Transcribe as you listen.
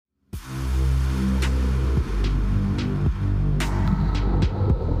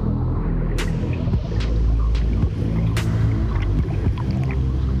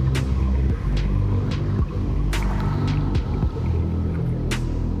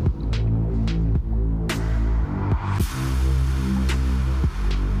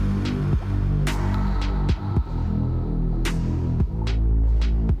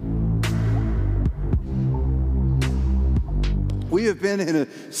been in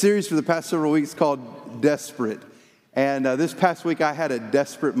a series for the past several weeks called Desperate. And this past week, I had a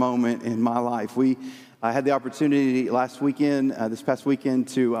desperate moment in my life. I had the opportunity this past weekend,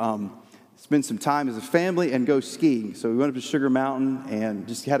 to spend some time as a family and go skiing. So we went up to Sugar Mountain and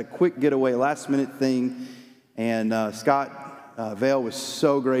just had a quick getaway, last-minute thing. And Scott Vale was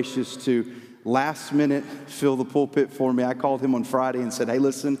so gracious to last minute fill the pulpit for me. I called him on Friday and said, hey,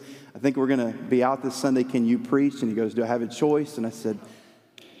 listen, I think we're going to be out this Sunday. Can you preach? And he goes, do I have a choice? And I said,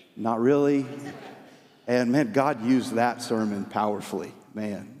 not really. And man, God used that sermon powerfully.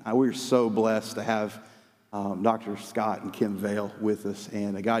 Man, we're so blessed to have Dr. Scott and Kim Vale with us.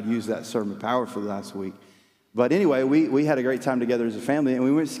 And God used that sermon powerfully last week. But anyway, we had a great time together as a family, and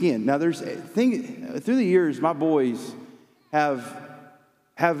we went skiing. Now, there's a thing, through the years, my boys have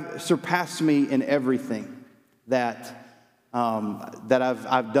surpassed me in everything that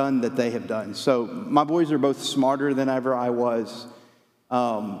I've done that they have done. So my boys are both smarter than ever I was.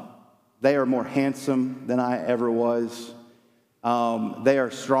 They are more handsome than I ever was. They are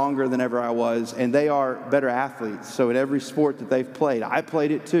stronger than ever I was, and they are better athletes. So in every sport that they've played, I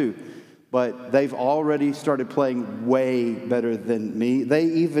played it too, but they've already started playing way better than me. They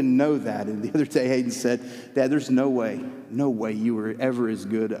even know that. And the other day, Hayden said, Dad, there's no way you were ever as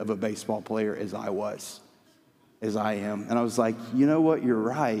good of a baseball player as I am. And I was like, you know what, you're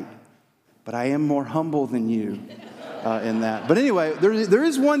right, but I am more humble than you in that. But anyway, there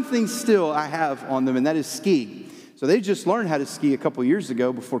is one thing still I have on them, and that is skiing. So they just learned how to ski a couple years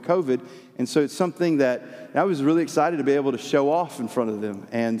ago before COVID, and so it's something that I was really excited to be able to show off in front of them.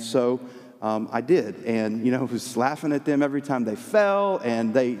 And so I did, and was laughing at them every time they fell,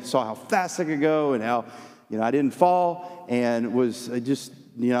 and they saw how fast I could go and how I didn't fall, and was just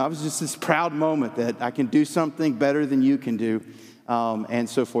I was just this proud moment that I can do something better than you can do, and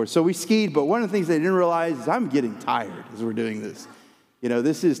so forth. So we skied, but one of the things they didn't realize is I'm getting tired as we're doing this.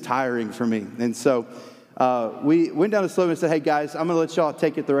 This is tiring for me, and so we went down the slope and said, hey guys, I'm going to let y'all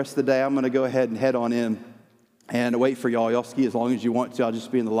take it the rest of the day. I'm going to go ahead and head on in and wait for y'all. Y'all ski as long as you want to. I'll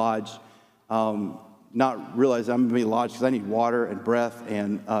just be in the lodge. Not realize I'm going to be in the lodge because I need water and breath,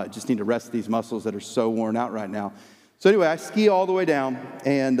 and just need to rest these muscles that are so worn out right now. So anyway, I ski all the way down,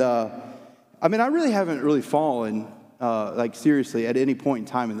 and I really haven't fallen seriously at any point in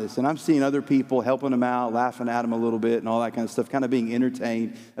time in this. And I'm seeing other people helping them out, laughing at them a little bit and all that kind of stuff, kind of being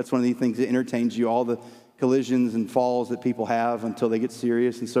entertained. That's one of the things that entertains you, all the collisions and falls that people have until they get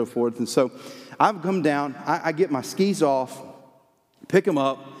serious and so forth. And so I've come down, I get my skis off, pick them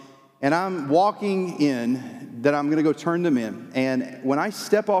up, and I'm walking in that I'm going to go turn them in. And when I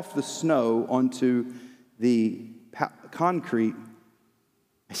step off the snow onto the concrete,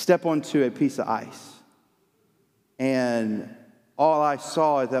 I step onto a piece of ice. And all I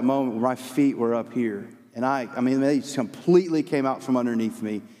saw at that moment, my feet were up here. And they just completely came out from underneath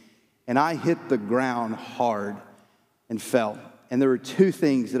me. And I hit the ground hard and fell. And there were two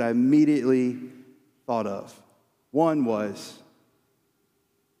things that I immediately thought of. One was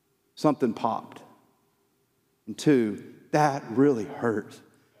something popped. And two, that really hurt.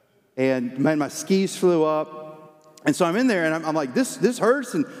 And man, my skis flew up. And so I'm in there and I'm like, this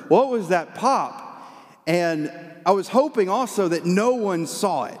hurts. And what was that pop? And I was hoping also that no one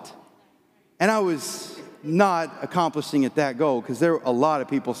saw it. And I was not accomplishing at that goal because a lot of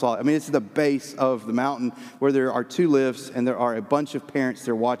people saw it. It's the base of the mountain where there are two lifts and there are a bunch of parents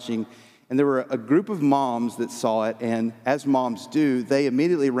there watching. And there were a group of moms that saw it. And as moms do, they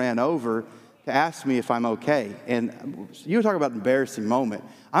immediately ran over to ask me if I'm okay. And you were talking about an embarrassing moment.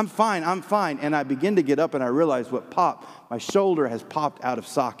 I'm fine. And I begin to get up and I realize what popped. My shoulder has popped out of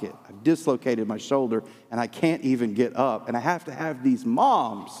socket. I've dislocated my shoulder and I can't even get up. And I have to have these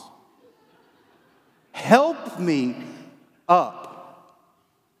moms help me up.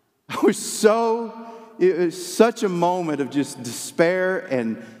 It was such a moment of just despair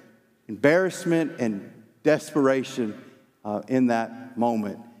and embarrassment and desperation in that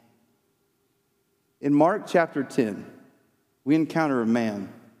moment. In Mark chapter 10, we encounter a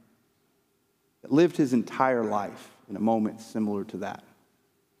man that lived his entire life in a moment similar to that.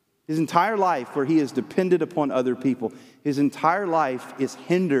 His entire life where he is dependent upon other people. His entire life is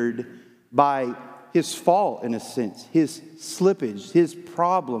hindered by his fall, in a sense, his slippage, his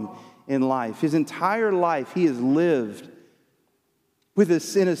problem in life. His entire life he has lived with,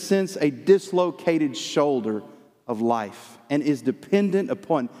 in a sense, a dislocated shoulder of life and is dependent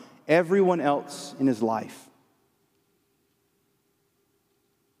upon everyone else in his life.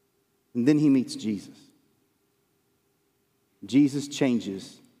 And then he meets Jesus. Jesus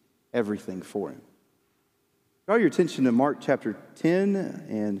changes everything for him. Draw your attention to Mark chapter 10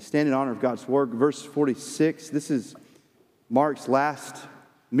 and stand in honor of God's word. Verse 46, this is Mark's last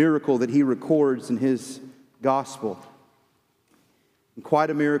miracle that he records in his gospel. And quite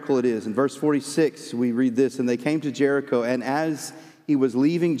a miracle it is. In verse 46, we read this, "And they came to Jericho, and as he was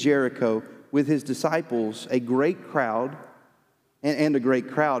leaving Jericho with his disciples, a great crowd,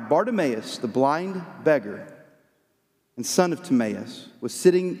 Bartimaeus, the blind beggar, and son of Timaeus, was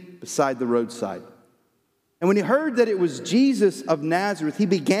sitting beside the roadside. And when he heard that it was Jesus of Nazareth, he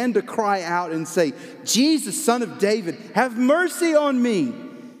began to cry out and say, 'Jesus, Son of David, have mercy on me.'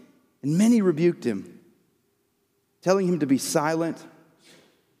 And many rebuked him, telling him to be silent.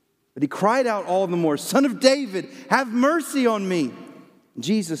 But he cried out all the more, 'Son of David, have mercy on me.' And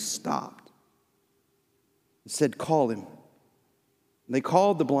Jesus stopped and said, 'Call him.' And they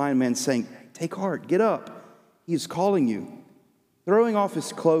called the blind man, saying, 'Take heart, get up. He is calling you.' Throwing off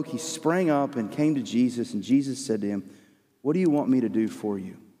his cloak, he sprang up and came to Jesus. And Jesus said to him, 'What do you want me to do for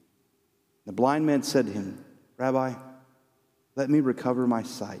you?' The blind man said to him, 'Rabbi, let me recover my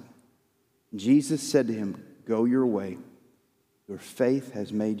sight.' And Jesus said to him, 'Go your way. Your faith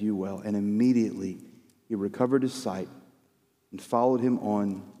has made you well.' And immediately he recovered his sight and followed him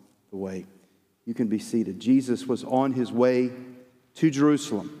on the way." You can be seated. Jesus was on his way to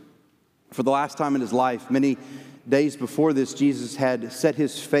Jerusalem. For the last time in his life, many days before this, Jesus had set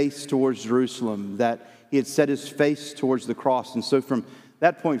his face towards Jerusalem, that he had set his face towards the cross. And so from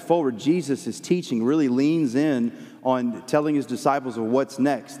that point forward, Jesus' teaching really leans in on telling his disciples of what's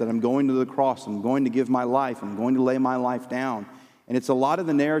next, that I'm going to the cross, I'm going to give my life, I'm going to lay my life down. And it's a lot of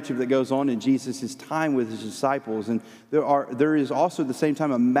the narrative that goes on in Jesus' time with his disciples. And there is also at the same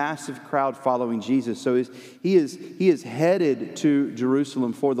time a massive crowd following Jesus. So he is headed to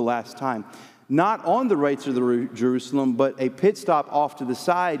Jerusalem for the last time. Not on the way to Jerusalem, but a pit stop off to the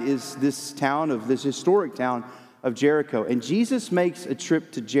side is this historic town of Jericho. And Jesus makes a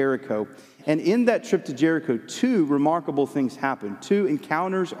trip to Jericho. And in that trip to Jericho, two remarkable things happen. Two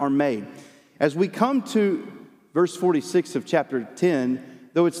encounters are made. As we come to verse 46 of chapter 10,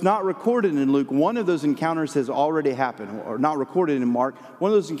 though it's not recorded in Luke, one of those encounters has already happened, or not recorded in Mark.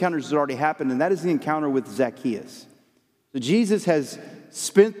 One of those encounters has already happened, and that is the encounter with Zacchaeus. So Jesus has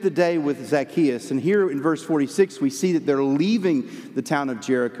spent the day with Zacchaeus, and here in verse 46, we see that they're leaving the town of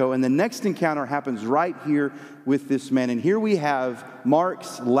Jericho, and the next encounter happens right here with this man. And here we have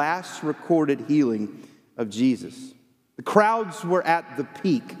Mark's last recorded healing of Jesus. The crowds were at the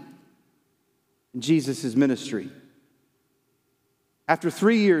peak in Jesus' ministry. After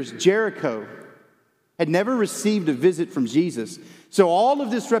 3 years, Jericho had never received a visit from Jesus. So all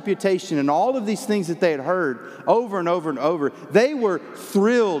of this reputation and all of these things that they had heard over and over and over, they were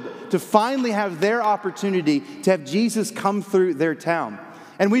thrilled to finally have their opportunity to have Jesus come through their town.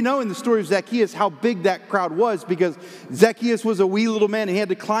 And we know in the story of Zacchaeus how big that crowd was, because Zacchaeus was a wee little man and he had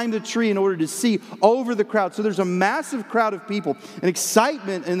to climb the tree in order to see over the crowd. So there's a massive crowd of people and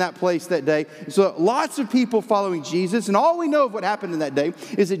excitement in that place that day. So lots of people following Jesus. And all we know of what happened in that day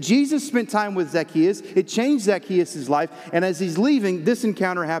is that Jesus spent time with Zacchaeus. It changed Zacchaeus' life. And as he's leaving, this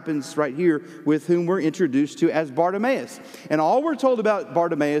encounter happens right here with whom we're introduced to as Bartimaeus. And all we're told about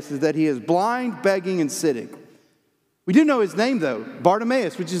Bartimaeus is that he is blind, begging, and sitting. We do know his name, though,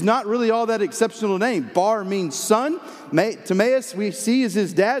 Bartimaeus, which is not really all that exceptional name. Bar means son. Timaeus, we see, is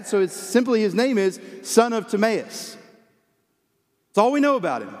his dad, so it's simply his name is son of Timaeus. That's all we know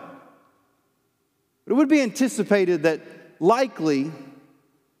about him. But it would be anticipated that likely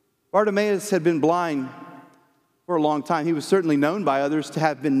Bartimaeus had been blind for a long time. He was certainly known by others to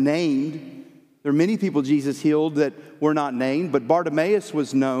have been named. There are many people Jesus healed that were not named, but Bartimaeus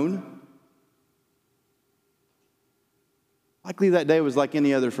was known. Likely that day was like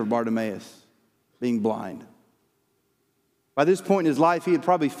any other for Bartimaeus, being blind. By this point in his life, he had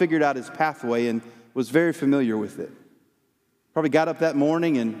probably figured out his pathway and was very familiar with it. Probably got up that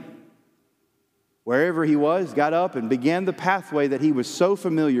morning and wherever he was, got up and began the pathway that he was so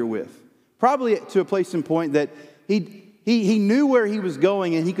familiar with. Probably to a place and point that he knew where he was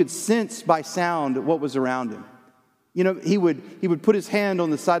going and he could sense by sound what was around him. You know, he would put his hand on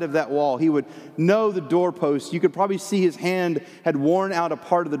the side of that wall. He would know the doorpost. You could probably see his hand had worn out a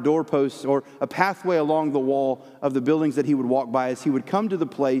part of the doorpost or a pathway along the wall of the buildings that he would walk by as he would come to the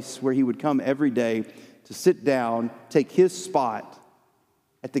place where he would come every day to sit down, take his spot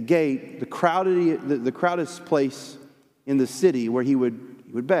at the gate, the crowdedest place in the city where he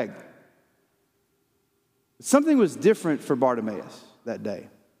would beg. Something was different for Bartimaeus that day.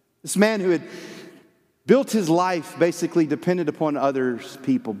 This man who had built his life basically dependent upon others'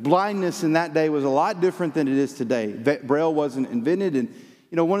 people. Blindness in that day was a lot different than it is today. Braille wasn't invented, and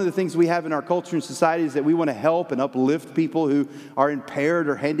one of the things we have in our culture and society is that we want to help and uplift people who are impaired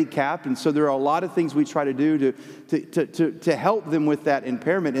or handicapped. And so there are a lot of things we try to do to help them with that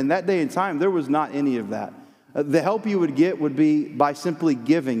impairment. In that day and time, there was not any of that. The help you would get would be by simply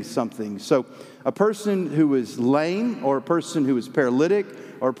giving something. So a person who was lame, or a person who was paralytic,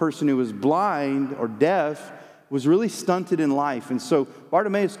 or a person who was blind or deaf was really stunted in life. And so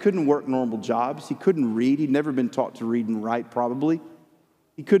Bartimaeus couldn't work normal jobs. He couldn't read. He'd never been taught to read and write, probably.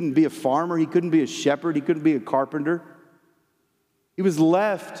 He couldn't be a farmer. He couldn't be a shepherd. He couldn't be a carpenter. He was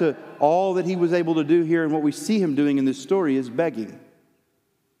left to all that he was able to do here. And what we see him doing in this story is begging.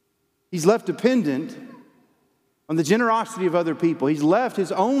 He's left dependent on the generosity of other people. He's left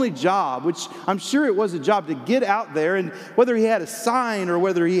his only job, which I'm sure it was a job, to get out there, and whether he had a sign or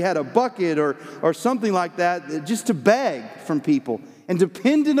whether he had a bucket or something like that, just to beg from people and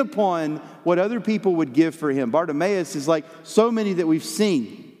dependent upon what other people would give for him. Bartimaeus is like so many that we've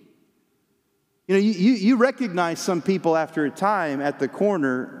seen. You recognize some people after a time at the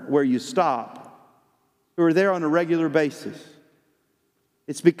corner where you stop, who are there on a regular basis.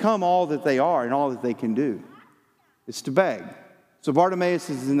 It's become all that they are and all that they can do. It's to beg. So Bartimaeus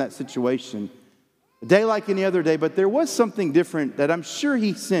is in that situation. A day like any other day, but there was something different that I'm sure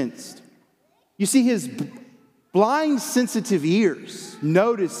he sensed. You see, his blind, sensitive ears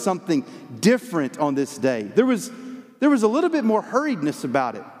noticed something different on this day. There was a little bit more hurriedness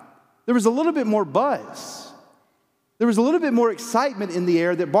about it. There was a little bit more buzz. There was a little bit more excitement in the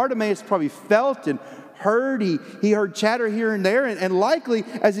air that Bartimaeus probably felt and heard. He heard chatter here and there, and likely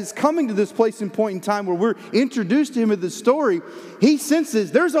as it's coming to this place and point in time where we're introduced to him in the story, he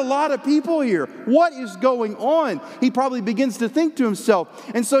senses there's a lot of people here. What is going on? He probably begins to think to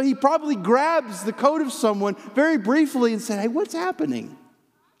himself, and so he probably grabs the coat of someone very briefly and said, "Hey, what's happening?"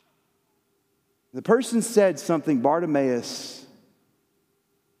 The person said something Bartimaeus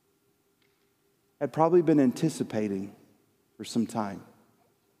had probably been anticipating for some time.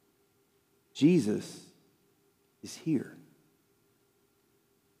 Jesus is here.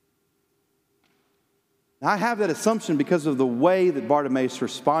 Now, I have that assumption because of the way that Bartimaeus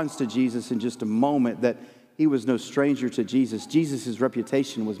responds to Jesus in just a moment, that he was no stranger to Jesus. Jesus'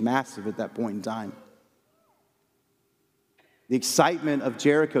 reputation was massive at that point in time. The excitement of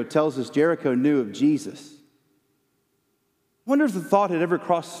Jericho tells us Jericho knew of Jesus. I wonder if the thought had ever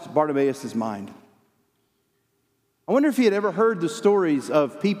crossed Bartimaeus' mind. I wonder if he had ever heard the stories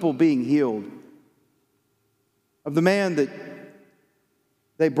of people being healed, of the man that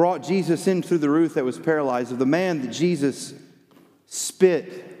they brought Jesus in through the roof that was paralyzed, of the man that Jesus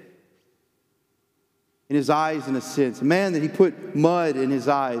spit in his eyes in a sense, a man that he put mud in his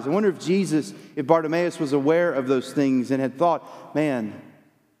eyes. I wonder if Bartimaeus was aware of those things and had thought, man,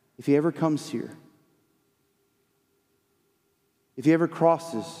 if he ever comes here, if he ever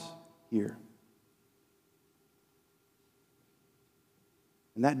crosses here.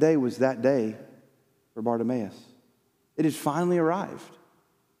 And that day was that day for Bartimaeus. It had finally arrived.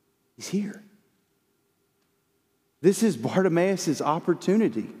 He's here. This is Bartimaeus'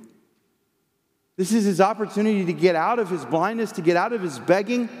 opportunity. This is his opportunity to get out of his blindness, to get out of his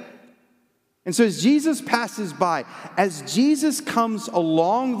begging. And so as Jesus passes by, as Jesus comes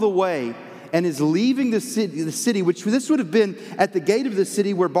along the way and is leaving the city, which this would have been at the gate of the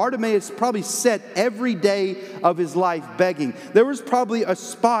city where Bartimaeus probably sat every day of his life begging. There was probably a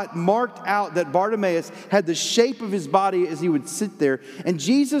spot marked out that Bartimaeus had the shape of his body as he would sit there. And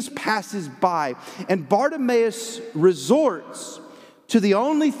Jesus passes by, and Bartimaeus resorts to the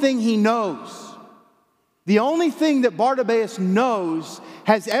only thing he knows. The only thing that Bartimaeus knows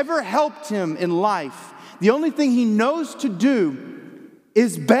has ever helped him in life. The only thing he knows to do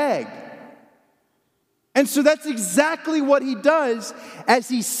is beg. And so that's exactly what he does as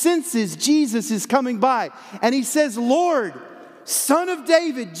he senses Jesus is coming by. And he says, "Lord, Son of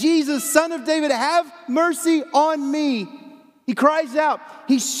David, Jesus, Son of David, have mercy on me." He cries out.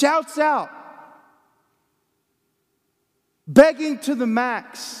 He shouts out. Begging to the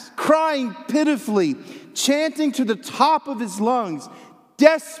max, crying pitifully, chanting to the top of his lungs,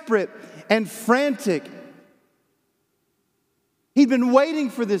 desperate and frantic. He'd been waiting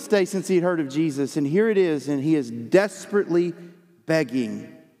for this day since he'd heard of Jesus, and here it is, and he is desperately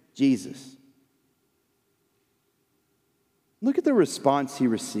begging Jesus. Look at the response he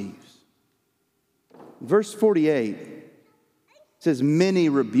receives. Verse 48 says, "Many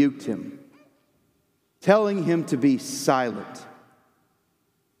rebuked him, telling him to be silent."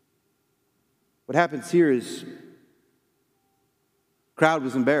 What happens here is the crowd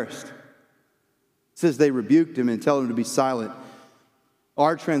was embarrassed. It says they rebuked him and told him to be silent.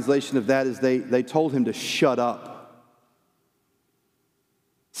 Our translation of that is they told him to shut up.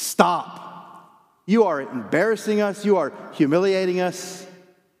 Stop. You are embarrassing us. You are humiliating us.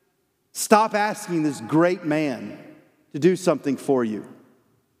 Stop asking this great man to do something for you.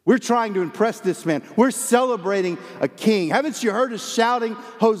 We're trying to impress this man. We're celebrating a king. Haven't you heard us shouting,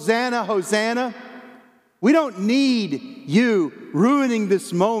 Hosanna, Hosanna? We don't need you ruining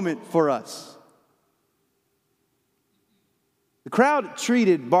this moment for us. The crowd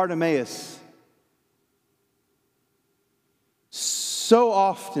treated Bartimaeus so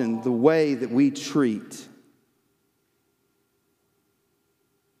often the way that we treat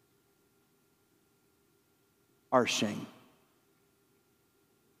our shame.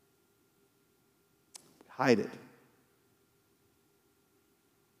 Hide it.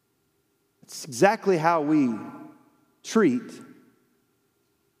 It's exactly how we treat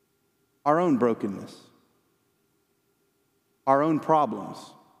our own brokenness, our own problems,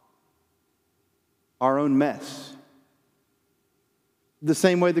 our own mess. The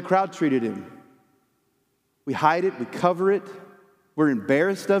same way the crowd treated him. We hide it, we cover it, we're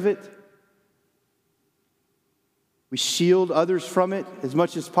embarrassed of it. We shield others from it as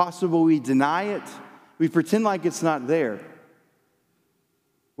much as possible. We deny it. We pretend like it's not there.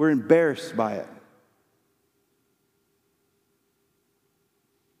 We're embarrassed by it.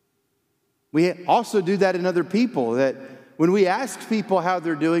 We also do that in other people, that when we ask people how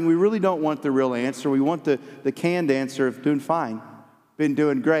they're doing, we really don't want the real answer. We want the canned answer of doing fine, been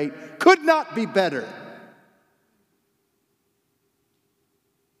doing great, could not be better.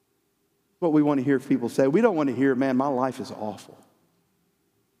 What we want to hear people say. We don't want to hear, man, my life is awful.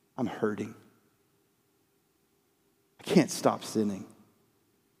 I'm hurting. I can't stop sinning.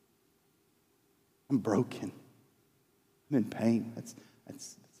 I'm broken. I'm in pain. That's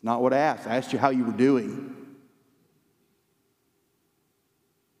not what I asked. I asked you how you were doing. In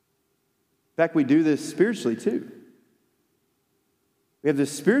fact, we do this spiritually too. We have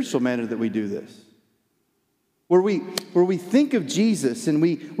this spiritual manner that we do this. Where we think of Jesus and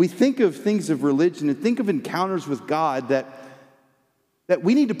we think of things of religion and think of encounters with God that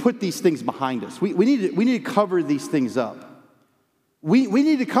we need to put these things behind us. We need to cover these things up. We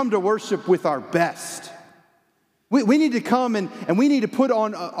need to come to worship with our best. We need to come and we need to put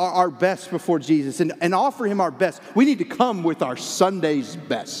on our best before Jesus and offer him our best. We need to come with our Sunday's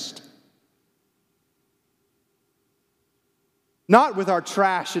best. Not with our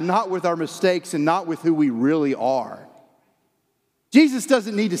trash and not with our mistakes and not with who we really are. Jesus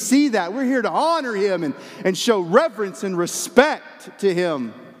doesn't need to see that. We're here to honor him and show reverence and respect to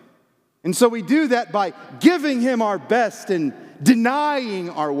him. And so we do that by giving him our best and denying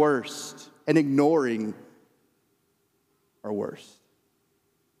our worst and ignoring our worst.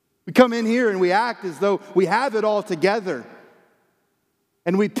 We come in here and we act as though we have it all together.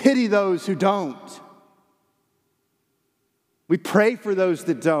 And we pity those who don't. We pray for those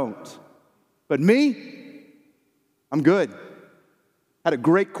that don't. But me, I'm good. Had a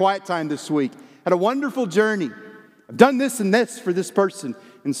great quiet time this week. Had a wonderful journey. I've done this and this for this person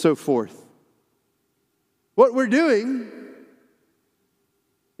and so forth. What we're doing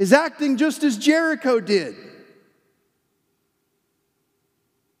is acting just as Jericho did.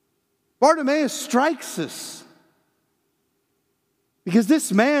 Bartimaeus strikes us because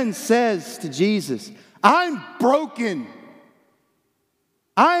this man says to Jesus, I'm broken.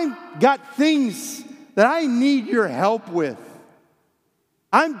 I've got things that I need your help with.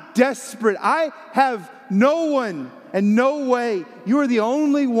 I'm desperate. I have no one and no way. You are the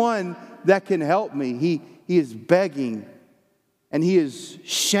only one that can help me. He is begging, and he is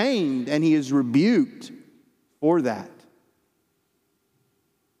shamed, and he is rebuked for that.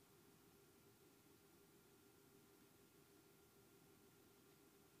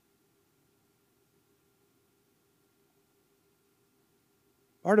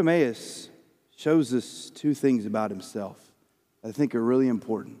 Bartimaeus shows us two things about himself that I think are really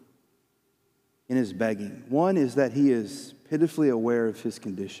important in his begging. One is that he is pitifully aware of his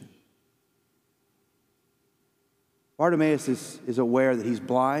condition. Bartimaeus is aware that he's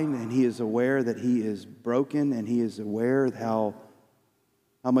blind, and he is aware that he is broken, and he is aware of how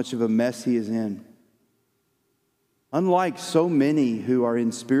much of a mess he is in. Unlike so many who are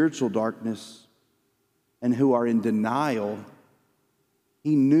in spiritual darkness and who are in denial,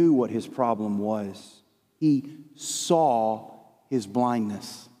 he knew what his problem was. He saw his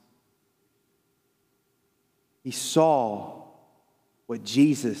blindness. He saw what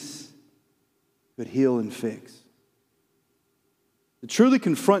Jesus could heal and fix. To truly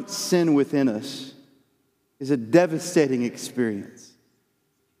confront sin within us is a devastating experience.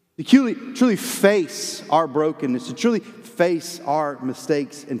 To truly face our brokenness, to truly face our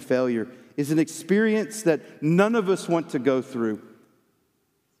mistakes and failure is an experience that none of us want to go through.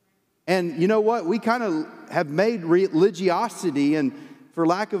 And you know what? We kind of have made religiosity, and for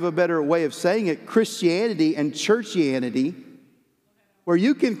lack of a better way of saying it, Christianity and churchianity, where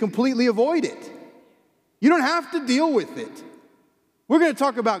you can completely avoid it. You don't have to deal with it. We're going to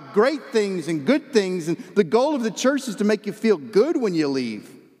talk about great things and good things, and the goal of the church is to make you feel good when you leave.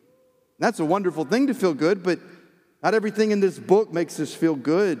 That's a wonderful thing to feel good, but not everything in this book makes us feel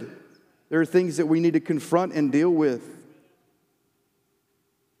good. There are things that we need to confront and deal with.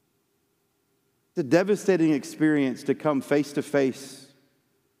 It's a devastating experience to come face to face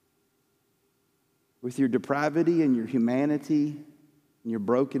with your depravity and your humanity and your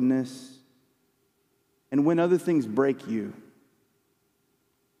brokenness, and when other things break you.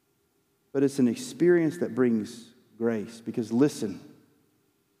 But it's an experience that brings grace, because listen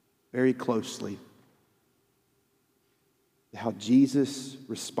very closely to how Jesus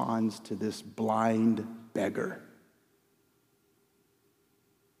responds to this blind beggar.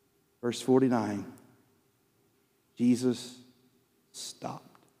 Verse 49, Jesus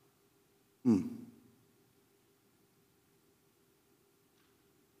stopped. And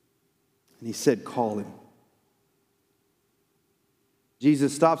he said, call him.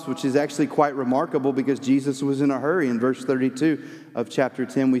 Jesus stops, which is actually quite remarkable because Jesus was in a hurry. In verse 32 of chapter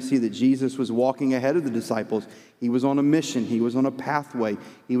 10, we see that Jesus was walking ahead of the disciples. He was on a mission. He was on a pathway.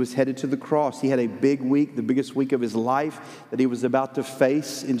 He was headed to the cross. He had a big week, the biggest week of his life that he was about to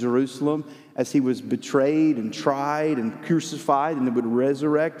face in Jerusalem as he was betrayed and tried and crucified and would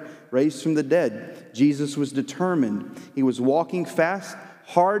resurrect, raised from the dead. Jesus was determined. He was walking fast,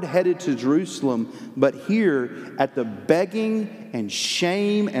 hard-headed to Jerusalem, but here at the begging and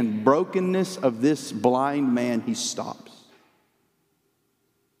shame and brokenness of this blind man, he stops.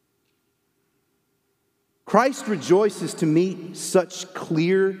 Christ rejoices to meet such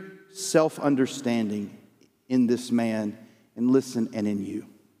clear self-understanding in this man, and listen, and in you.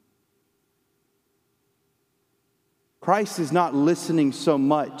 Christ is not listening so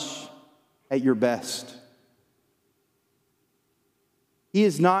much at your best. He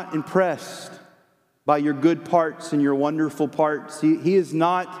is not impressed by your good parts and your wonderful parts. He is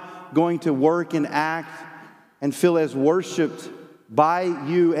not going to work and act and feel as worshiped by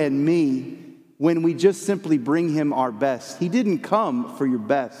you and me when we just simply bring him our best. He didn't come for your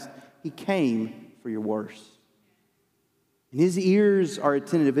best. He came for your worst. And his ears are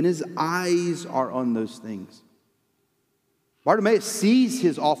attentive and his eyes are on those things. Bartimaeus sees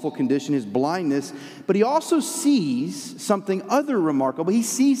his awful condition, his blindness, but he also sees something other remarkable. He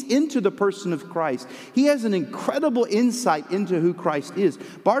sees into the person of Christ. He has an incredible insight into who Christ is.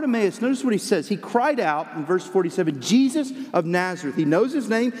 Bartimaeus, notice what he says. He cried out in verse 47, Jesus of Nazareth. He knows his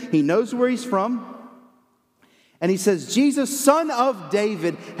name. He knows where he's from. And he says, Jesus, son of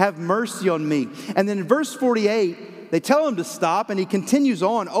David, have mercy on me. And then in verse 48, they tell him to stop, and he continues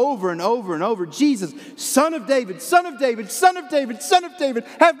on over and over and over. Jesus, son of David, son of David, son of David, son of David,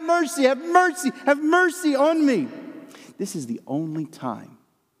 have mercy, have mercy, have mercy on me. This is the only time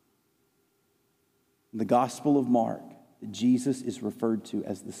in the Gospel of Mark that Jesus is referred to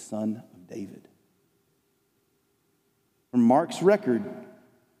as the Son of David. From Mark's record,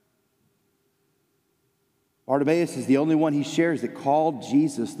 Bartimaeus is the only one he shares that called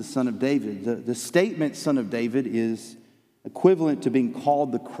Jesus the Son of David. The statement Son of David is equivalent to being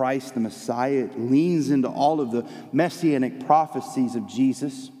called the Christ, the Messiah. It leans into all of the messianic prophecies of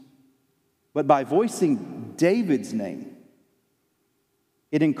Jesus. But by voicing David's name,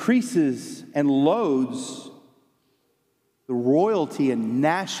 it increases and loads the royalty and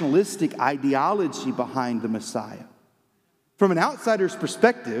nationalistic ideology behind the Messiah. From an outsider's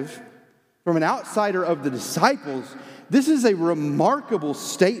perspective, from an outsider of the disciples, this is a remarkable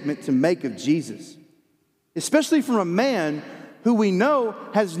statement to make of Jesus, especially from a man who we know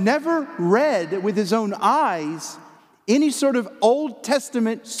has never read with his own eyes any sort of Old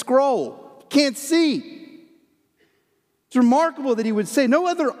Testament scroll. Can't see. It's remarkable that he would say no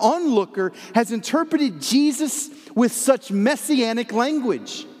other onlooker has interpreted Jesus with such messianic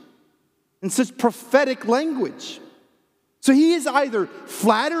language and such prophetic language. So he is either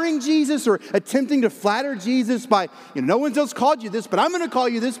flattering Jesus or attempting to flatter Jesus by, no one else called you this, but I'm going to call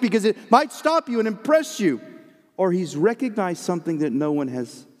you this because it might stop you and impress you. Or he's recognized something that no one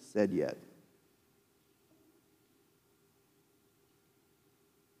has said yet.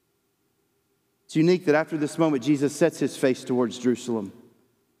 It's unique that after this moment, Jesus sets his face towards Jerusalem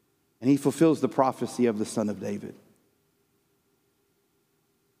and he fulfills the prophecy of the Son of David.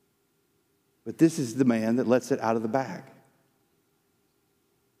 But this is the man that lets it out of the bag.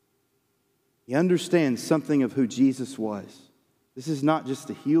 He understands something of who Jesus was. This is not just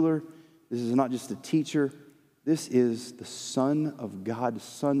a healer. This is not just a teacher. This is the Son of God,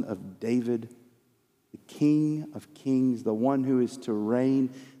 Son of David, the King of kings, the one who is to reign,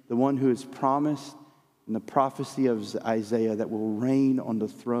 the one who is promised in the prophecy of Isaiah that will reign on the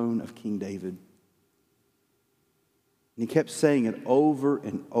throne of King David. And he kept saying it over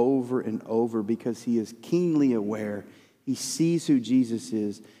and over and over because he is keenly aware. He sees who Jesus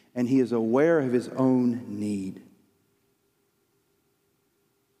is, and he is aware of his own need.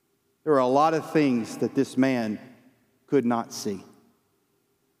 There are a lot of things that this man could not see.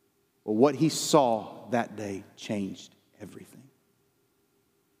 But what he saw that day changed everything.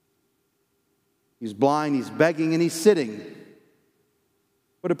 He's blind, he's begging, and he's sitting.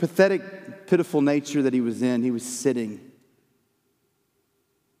 What a pathetic, pitiful nature that he was in. He was sitting.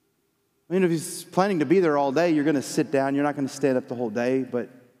 I mean, if he's planning to be there all day, you're going to sit down. You're not going to stand up the whole day. But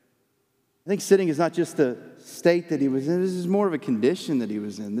I think sitting is not just the state that he was in. This is more of a condition that he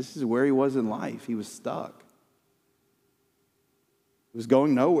was in. This is where he was in life. He was stuck. He was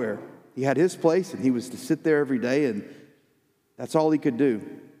going nowhere. He had his place, and he was to sit there every day, and that's all he could do.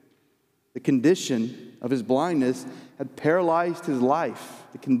 The condition of his blindness had paralyzed his life.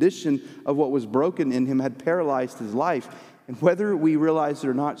 The condition of what was broken in him had paralyzed his life. And whether we realize it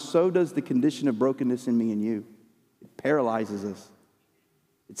or not, so does the condition of brokenness in me and you. It paralyzes us.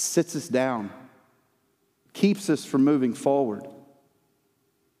 It sits us down. It keeps us from moving forward.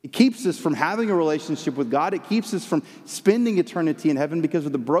 It keeps us from having a relationship with God. It keeps us from spending eternity in heaven because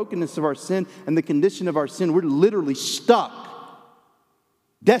of the brokenness of our sin and the condition of our sin. We're literally stuck,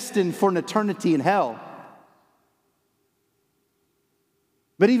 destined for an eternity in hell.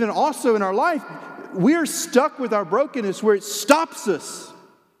 But even also in our life, we're stuck with our brokenness where it stops us.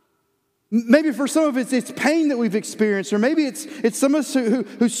 Maybe for some of us, it's pain that we've experienced, or maybe it's some of us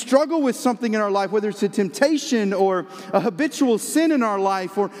who struggle with something in our life, whether it's a temptation or a habitual sin in our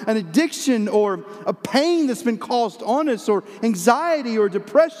life, or an addiction, or a pain that's been caused on us, or anxiety, or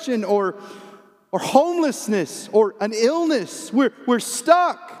depression, or homelessness, or an illness. We're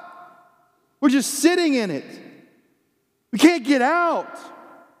stuck. We're just sitting in it. We can't get out.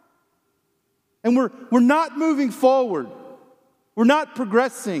 And we're not moving forward. We're not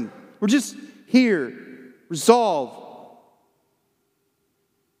progressing. We're just here, resolved.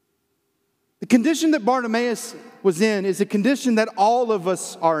 The condition that Bartimaeus was in is a condition that all of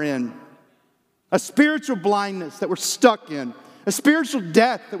us are in. A spiritual blindness that we're stuck in. A spiritual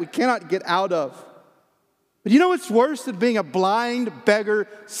death that we cannot get out of. But you know what's worse than being a blind beggar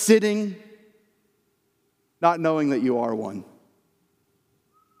sitting? Not knowing that you are one.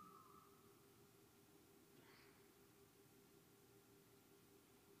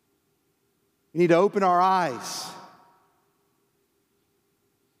 We need to open our eyes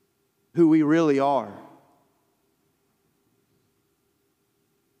who we really are.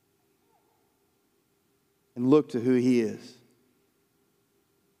 And look to who he is.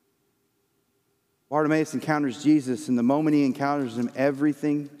 Bartimaeus encounters Jesus, and the moment he encounters him,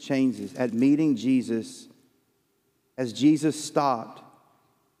 everything changes. At meeting Jesus, as Jesus stopped,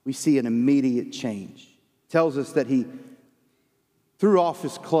 we see an immediate change. It tells us that he threw off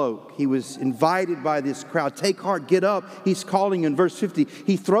his cloak. He was invited by this crowd. Take heart, get up. He's calling in verse 50.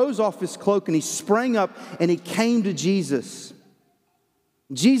 He throws off his cloak and he sprang up and he came to Jesus.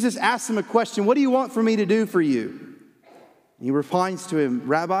 Jesus asked him a question. What do you want for me to do for you? And he replies to him,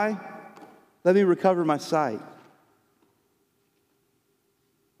 Rabbi, let me recover my sight.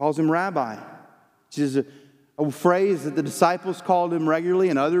 Calls him Rabbi, which is a phrase that the disciples called him regularly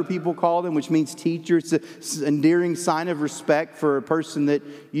and other people called him, which means teacher. It's an endearing sign of respect for a person that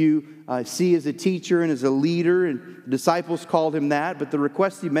you see as a teacher and as a leader. And the disciples called him that. But the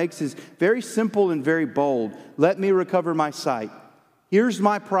request he makes is very simple and very bold. Let me recover my sight. Here's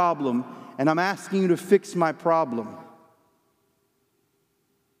my problem, and I'm asking you to fix my problem.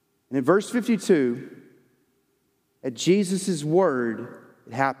 And in verse 52, at Jesus' word,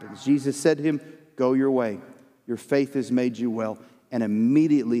 it happens. Jesus said to him, go your way. Your faith has made you well. And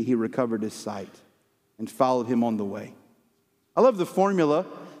immediately he recovered his sight and followed him on the way. I love the formula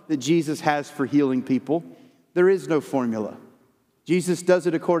that Jesus has for healing people. There is no formula. Jesus does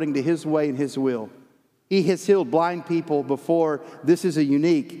it according to his way and his will. He has healed blind people before. This is a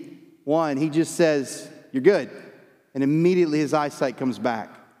unique one. He just says, you're good. And immediately his eyesight comes back.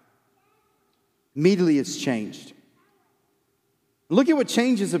 Immediately it's changed. Look at what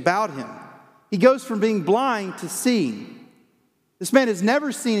changes about him. He goes from being blind to seeing. This man has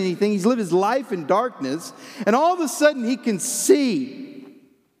never seen anything. He's lived his life in darkness. And all of a sudden he can see.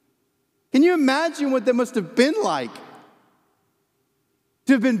 Can you imagine what that must have been like?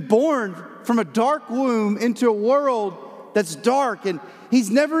 To have been born from a dark womb into a world that's dark. And he's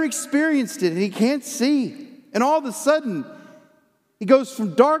never experienced it and he can't see. And all of a sudden, he goes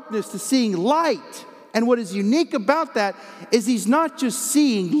from darkness to seeing light. And what is unique about that is he's not just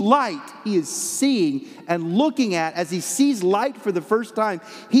seeing light, he is seeing and looking at, as he sees light for the first time,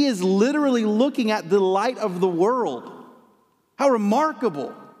 he is literally looking at the light of the world. How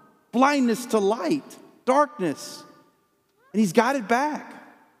remarkable. Blindness to light, darkness. And he's got it back.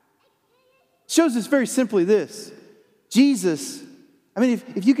 It shows us very simply this. Jesus,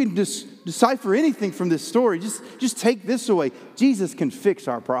 if you can just decipher anything from this story, just take this away. Jesus can fix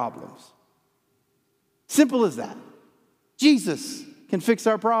our problems. Simple as that. Jesus can fix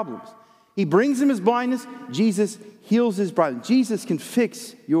our problems. He brings him his blindness. Jesus heals his blindness. Jesus can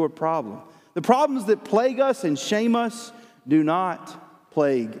fix your problem. The problems that plague us and shame us do not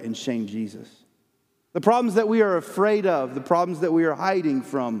plague and shame Jesus. The problems that we are afraid of, the problems that we are hiding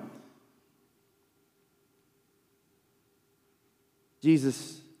from,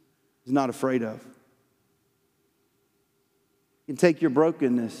 Jesus is not afraid of. You can take your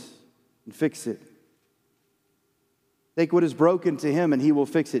brokenness and fix it. Take what is broken to him and he will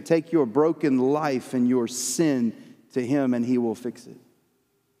fix it. Take your broken life and your sin to him and he will fix it.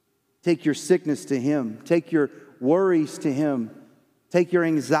 Take your sickness to him. Take your worries to him. Take your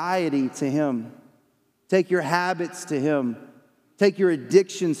anxiety to him. Take your habits to him. Take your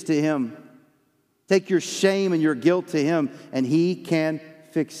addictions to him. Take your shame and your guilt to him and he can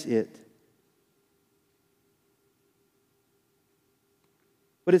fix it.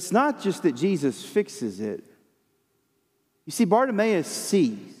 But it's not just that Jesus fixes it. You see, Bartimaeus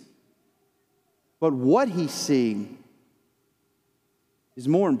sees, but what he's seeing is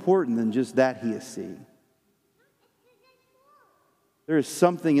more important than just that he is seeing. There is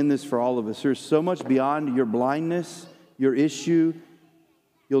something in this for all of us. There's so much beyond your blindness, your issue.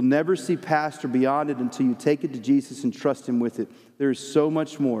 You'll never see past or beyond it until you take it to Jesus and trust him with it. There is so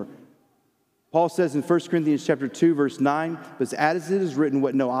much more. Paul says in 1 Corinthians chapter 2, verse 9, "But as it is written,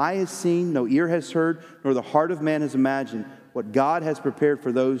 what no eye has seen, no ear has heard, nor the heart of man has imagined, what God has prepared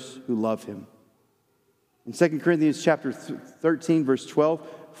for those who love him." In 2 Corinthians chapter 13, verse 12,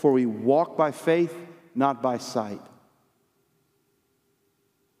 "For we walk by faith, not by sight."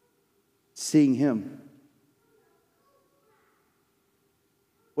 Seeing him.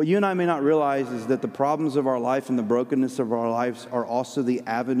 What you and I may not realize is that the problems of our life and the brokenness of our lives are also the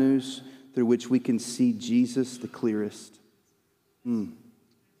avenues through which we can see Jesus the clearest. When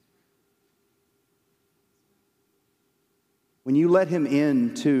you let him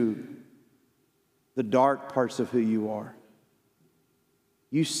into the dark parts of who you are,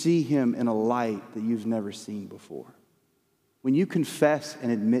 you see him in a light that you've never seen before. When you confess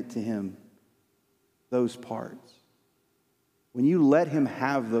and admit to him those parts, when you let him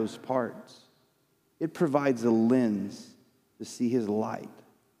have those parts, it provides a lens to see his light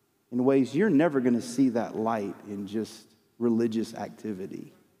in ways you're never going to see that light in just religious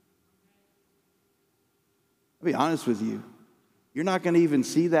activity. I'll be honest with you. You're not going to even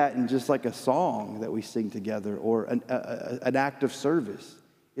see that in just like a song that we sing together or an act of service.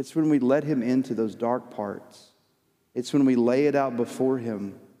 It's when we let him into those dark parts. It's when we lay it out before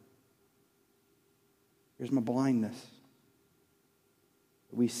him. Here's my blindness.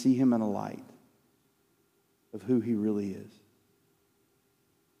 We see him in a light of who he really is.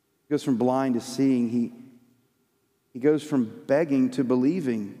 He goes from blind to seeing. He goes from begging to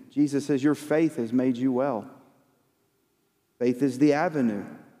believing. Jesus says, "Your faith has made you well." Faith is the avenue.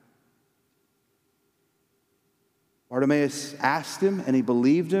 Bartimaeus asked him and he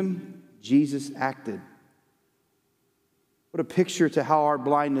believed him. Jesus acted. What a picture to how our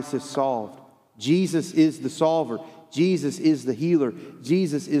blindness is solved. Jesus is the solver. Jesus is the healer.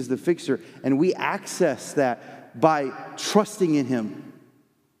 Jesus is the fixer. And we access that by trusting in him.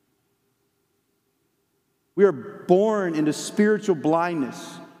 We are born into spiritual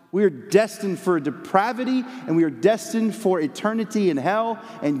blindness. We are destined for depravity, and we are destined for eternity in hell.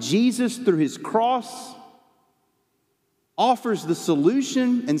 And Jesus, through his cross, offers the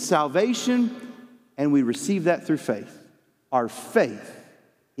solution and salvation, and we receive that through faith. Our faith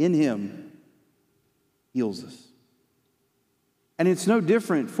in him heals us. And it's no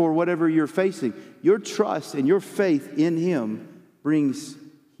different for whatever you're facing. Your trust and your faith in him brings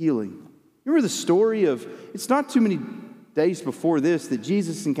healing. Remember the story of, it's not too many days before this that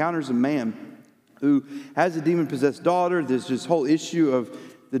Jesus encounters a man who has a demon-possessed daughter. There's this whole issue of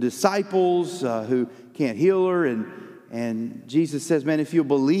the disciples who can't heal her. And Jesus says, man, if you'll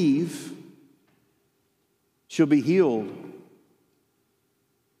believe, she'll be healed.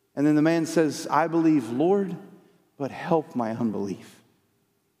 And then the man says, I believe, Lord, but help my unbelief.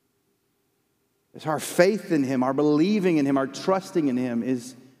 It's our faith in him, our believing in him, our trusting in him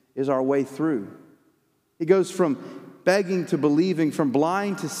is our way through. He goes from begging to believing, from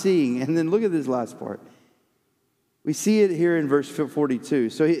blind to seeing. And then look at this last part. We see it here in verse 42.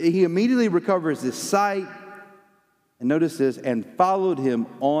 So he immediately recovers his sight. And notice this, and followed him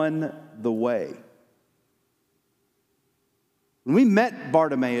on the way. When we met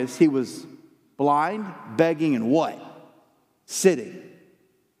Bartimaeus, he was blind, begging, and what? Sitting.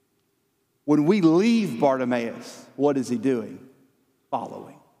 When we leave Bartimaeus, what is he doing?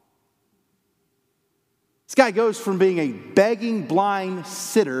 Following. This guy goes from being a begging, blind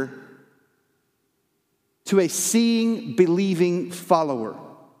sitter to a seeing, believing follower.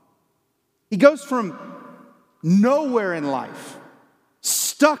 He goes from nowhere in life,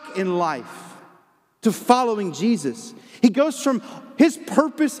 stuck in life, to following Jesus. He goes from, his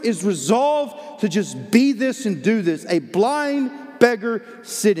purpose is resolved to just be this and do this. A blind beggar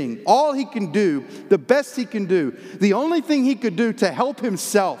sitting. All he can do, the best he can do, the only thing he could do to help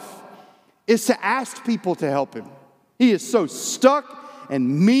himself is to ask people to help him. He is so stuck and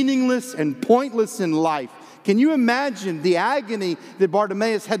meaningless and pointless in life. Can you imagine the agony that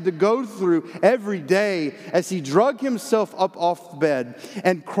Bartimaeus had to go through every day as he drug himself up off the bed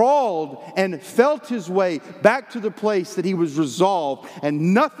and crawled and felt his way back to the place that he was resolved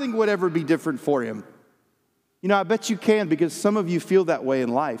and nothing would ever be different for him? You know, I bet you can, because some of you feel that way in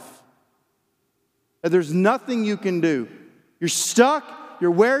life. That there's nothing you can do. You're stuck. You're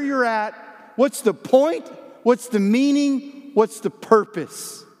where you're at. What's the point? What's the meaning? What's the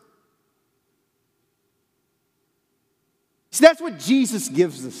purpose? See, that's what Jesus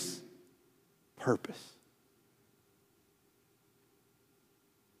gives us. Purpose.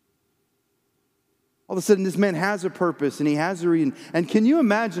 All of a sudden, this man has a purpose, and he has a reason. And can you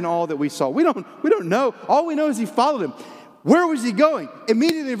imagine all that we saw? We don't know. All we know is he followed him. Where was he going?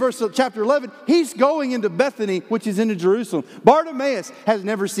 Immediately in chapter 11, he's going into Bethany, which is into Jerusalem. Bartimaeus has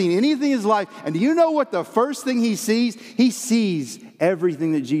never seen anything in his life. And do you know what the first thing he sees? He sees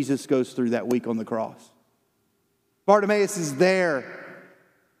everything that Jesus goes through that week on the cross. Bartimaeus is there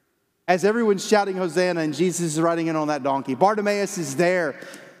as everyone's shouting Hosanna and Jesus is riding in on that donkey. Bartimaeus is there,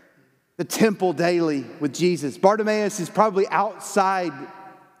 the temple daily with Jesus. Bartimaeus is probably outside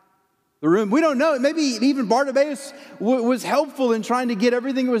the room. We don't know. Maybe even Bartimaeus was helpful in trying to get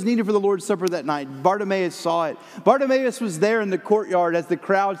everything that was needed for the Lord's Supper that night. Bartimaeus saw it. Bartimaeus was there in the courtyard as the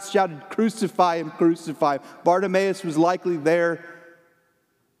crowd shouted, "Crucify him, crucify him." Bartimaeus was likely there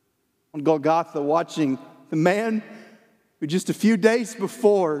on Golgotha watching the man who just a few days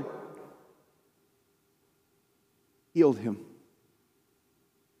before healed him.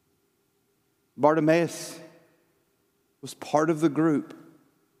 Bartimaeus was part of the group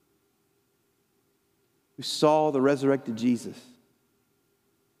who saw the resurrected Jesus.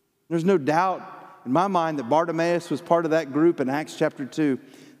 There's no doubt in my mind that Bartimaeus was part of that group in Acts chapter 2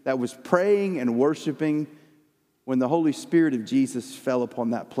 that was praying and worshiping when the Holy Spirit of Jesus fell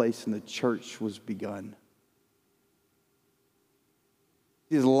upon that place and the church was begun.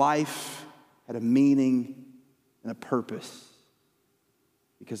 His life had a meaning and a purpose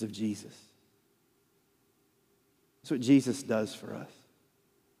because of Jesus. That's what Jesus does for us.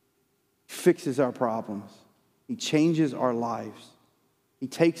 He fixes our problems. He changes our lives. He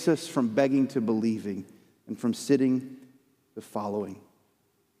takes us from begging to believing and from sitting to following.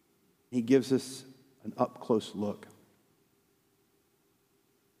 He gives us an up-close look.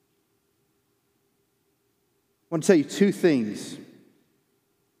 I want to tell you two things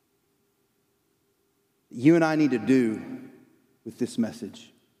you and I need to do with this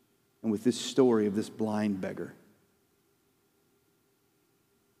message and with this story of this blind beggar.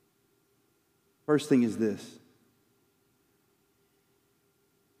 First thing is this.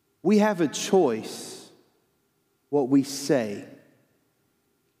 We have a choice what we say.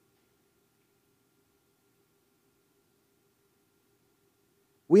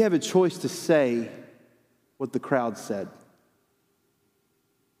 We have a choice to say what the crowd said.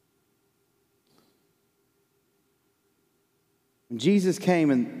 When Jesus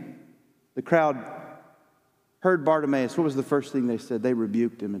came and the crowd heard Bartimaeus, what was the first thing they said? They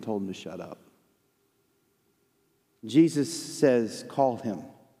rebuked him and told him to shut up. Jesus says, call him.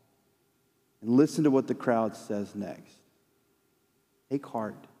 And listen to what the crowd says next. Take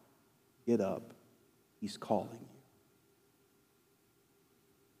heart. Get up. He's calling you.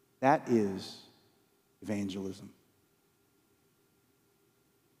 That is evangelism.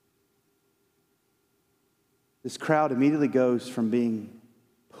 This crowd immediately goes from being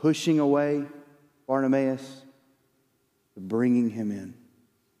pushing away Bartimaeus to bringing him in.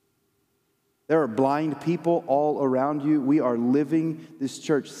 There are blind people all around you. We are living, this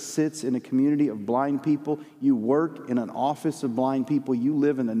church sits in a community of blind people. You work in an office of blind people. You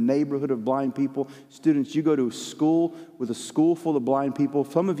live in a neighborhood of blind people. Students, you go to a school with a school full of blind people.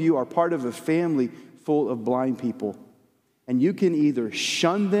 Some of you are part of a family full of blind people. And you can either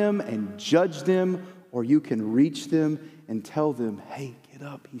shun them and judge them, or you can reach them and tell them, hey, get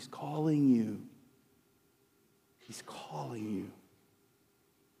up, he's calling you. He's calling you.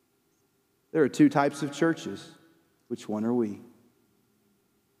 There are two types of churches. Which one are we?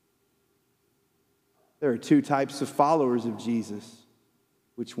 There are two types of followers of Jesus.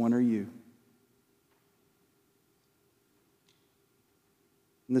 Which one are you?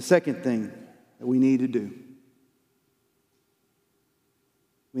 And the second thing that we need to do,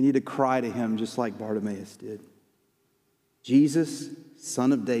 we need to cry to him just like Bartimaeus did. Jesus,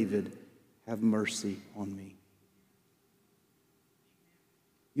 Son of David, have mercy on me.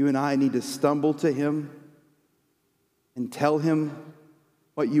 You and I need to stumble to him and tell him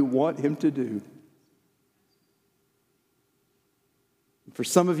what you want him to do. For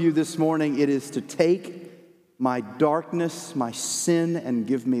some of you this morning, it is to take my darkness, my sin, and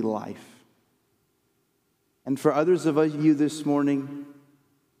give me life. And for others of you this morning,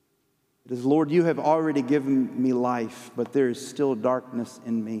 it is, Lord, you have already given me life, but there is still darkness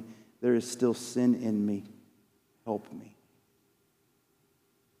in me. There is still sin in me. Help me.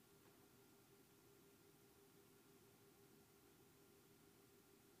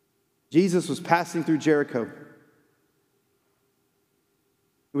 Jesus was passing through Jericho.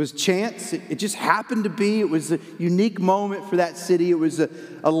 It was chance. It just happened to be. It was a unique moment for that city. It was a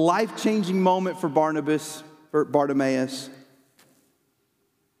life-changing moment for Bartimaeus.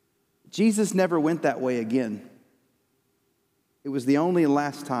 Jesus never went that way again. It was the only and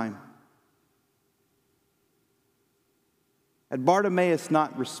last time. Had Bartimaeus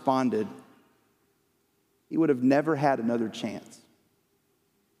not responded, he would have never had another chance.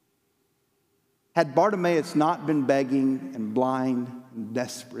 Had Bartimaeus not been begging and blind and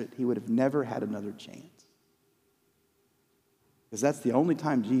desperate, he would have never had another chance. Because that's the only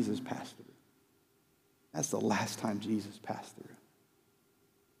time Jesus passed through. That's the last time Jesus passed through.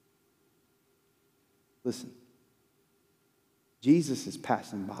 Listen, Jesus is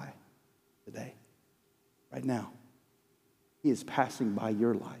passing by today, right now. He is passing by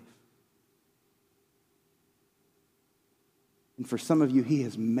your life. And for some of you, he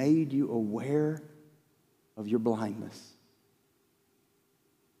has made you aware of your blindness.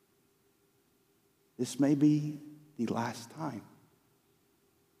 This may be the last time.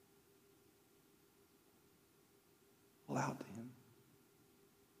 Call out to him.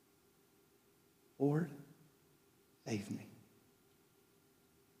 Lord, save me.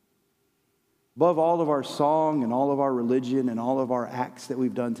 Above all of our song and all of our religion and all of our acts that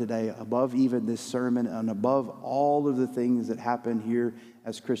we've done today, above even this sermon and above all of the things that happen here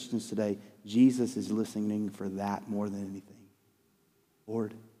as Christians today, Jesus is listening for that more than anything.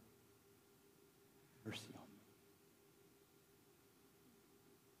 Lord, mercy on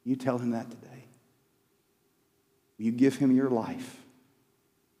me. You tell him that today. Will you give him your life?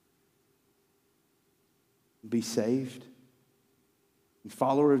 Be saved? And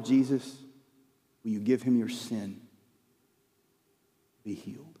follower of Jesus, will you give him your sin? Be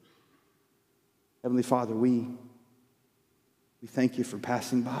healed. Heavenly Father, we thank you for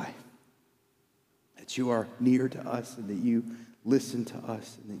passing by. That you are near to us and that you listen to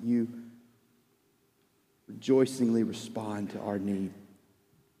us and that you rejoicingly respond to our need.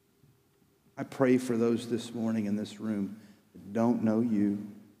 I pray for those this morning in this room that don't know you.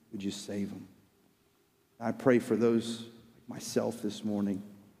 Would you save them? I pray for those like myself this morning.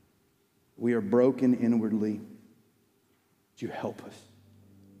 We are broken inwardly. Would you help us?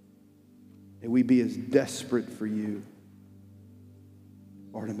 May we be as desperate for you,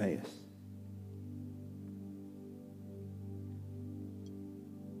 Bartimaeus.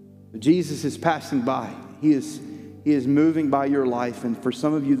 But Jesus is passing by. He is moving by your life. And for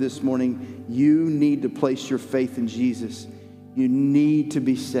some of you this morning, you need to place your faith in Jesus. You need to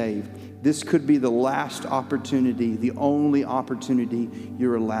be saved. This could be the last opportunity, the only opportunity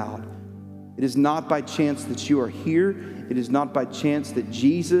you're allowed. It is not by chance that you are here. It is not by chance that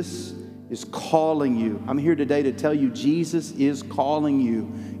Jesus is calling you. I'm here today to tell you Jesus is calling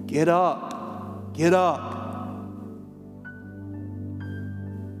you. Get up. Get up.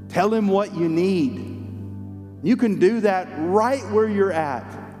 Tell him what you need. You can do that right where you're at.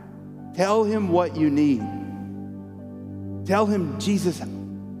 Tell him what you need. Tell him, Jesus,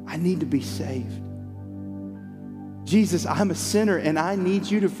 I need to be saved. Jesus, I'm a sinner and I need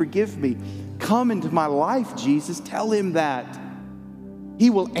you to forgive me. Come into my life, Jesus. Tell him that. He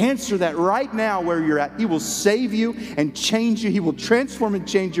will answer that right now where you're at. He will save you and change you. He will transform and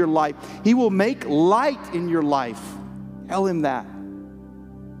change your life. He will make light in your life. Tell him that.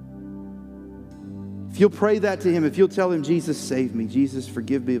 If you'll pray that to him, if you'll tell him, Jesus, save me. Jesus,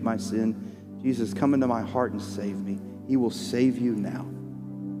 forgive me of my sin. Jesus, come into my heart and save me. He will save you now.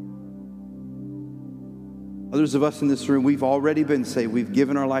 Others of us in this room, we've already been saved. We've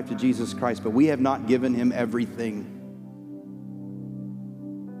given our life to Jesus Christ, but we have not given him everything.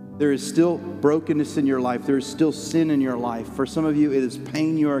 There is still brokenness in your life. There is still sin in your life. For some of you, it is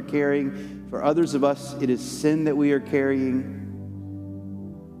pain you are carrying. For others of us, it is sin that we are carrying.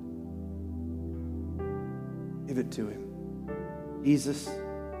 Give it to him. Jesus,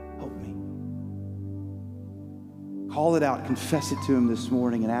 help me. Call it out. Confess it to him this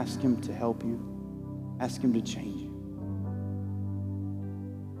morning and ask him to help you. Ask him to change you.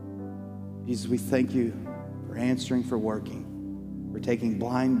 Jesus, we thank you for answering, for working, for taking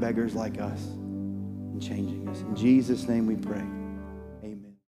blind beggars like us and changing us. In Jesus' name we pray.